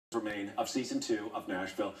Remain of season 2 of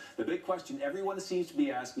Nashville. The big question everyone seems to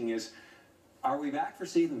be asking is, are we back for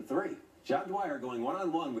season 3? John Dwyer going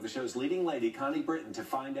one-on-one with the show's leading lady, Connie Britton, to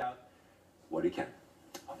find out what he can.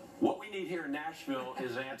 What we need here in Nashville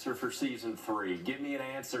is an answer for season 3. Give me an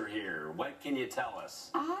answer here. What can you tell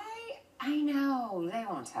us? I know they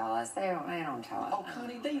won't tell us. They don't tell us. Oh,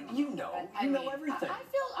 Connie, you know everything.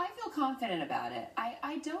 I feel confident about it.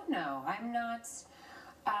 I don't know. I'm not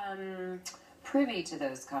privy to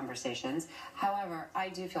those conversations. However, I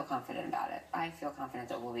do feel confident about it. I feel confident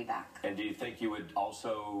that we'll be back. And do you think you would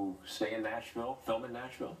also stay in Nashville, film in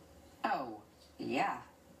Nashville? Oh, yeah.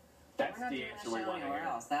 That's the answer we want to hear.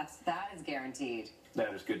 Else. That is guaranteed.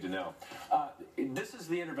 That is good to know. This is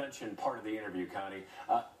the intervention part of the interview, Connie.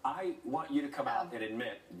 I want you to come out and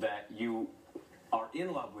admit that you are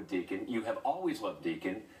in love with Deacon. You have always loved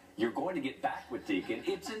Deacon. You're going to get back with Deacon.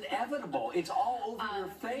 It's inevitable. It's all over your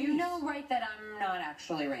face. You know, right, that I'm not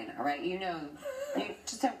actually Raina, right? You know, you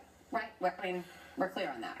just don't, right? I mean, we're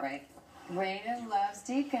clear on that, right? Raina loves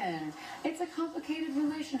Deacon. It's a complicated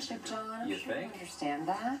relationship, John. You think? You understand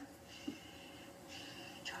that?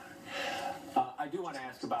 I do want to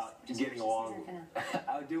ask about getting along.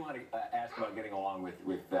 I do want to ask about getting along with.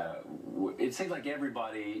 It seems like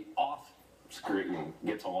everybody off screen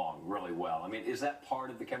gets along really well. I mean, is that part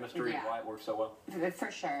of the chemistry and why it works so well?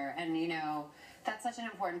 For sure, and you know, that's such an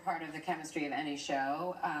important part of the chemistry of any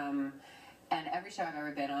show. And every show I've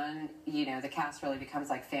ever been on, you know, the cast really becomes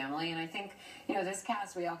like family. And I think, you know, this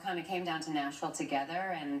cast, we all kind of came down to Nashville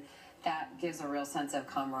together, and that gives a real sense of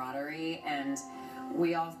camaraderie. And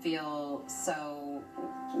we all feel so,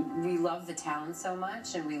 we love the town so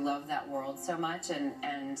much, and we love that world so much.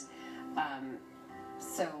 And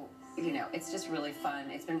so, you know, it's just really fun.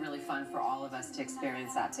 It's been really fun for all of us to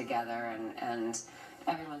experience that together, and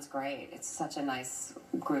everyone's great. It's such a nice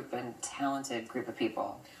group and talented group of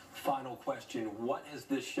people. Final question, what has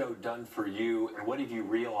this show done for you, and what have you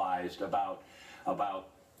realized about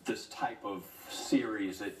this type of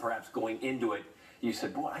series that perhaps going into it, you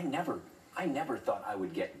said, boy, I never thought I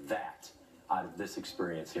would get that out of this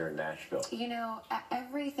experience here in Nashville? You know,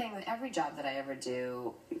 every job that I ever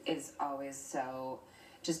do is always so,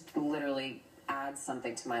 just literally adds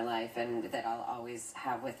something to my life, and that I'll always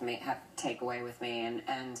have with me, take away with me,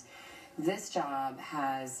 and this job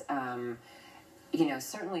has, you know,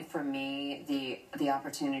 certainly for me, the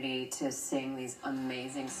opportunity to sing these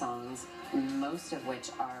amazing songs, most of which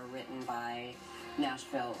are written by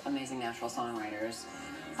amazing Nashville songwriters.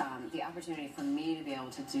 The opportunity for me to be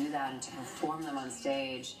able to do that and to perform them on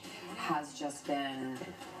stage has just been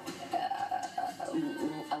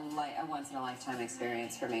a once-in-a-lifetime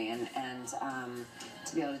experience for me, and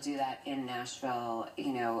to be able to do that in Nashville,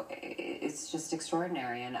 you know, it's just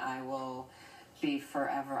extraordinary, and I will be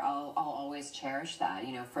forever. I'll always cherish that.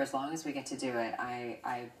 You know, for as long as we get to do it,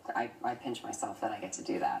 I pinch myself that I get to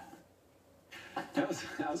do that. That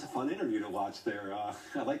was a fun interview to watch there.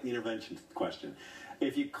 I like the intervention question.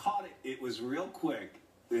 If you caught it, it was real quick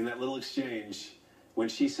in that little exchange when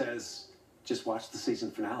she says, just watch the season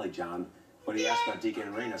finale, John, when he asked about Deacon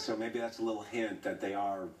and Raina. So maybe that's a little hint that they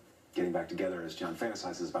are getting back together, as John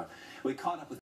fantasizes about. We caught up with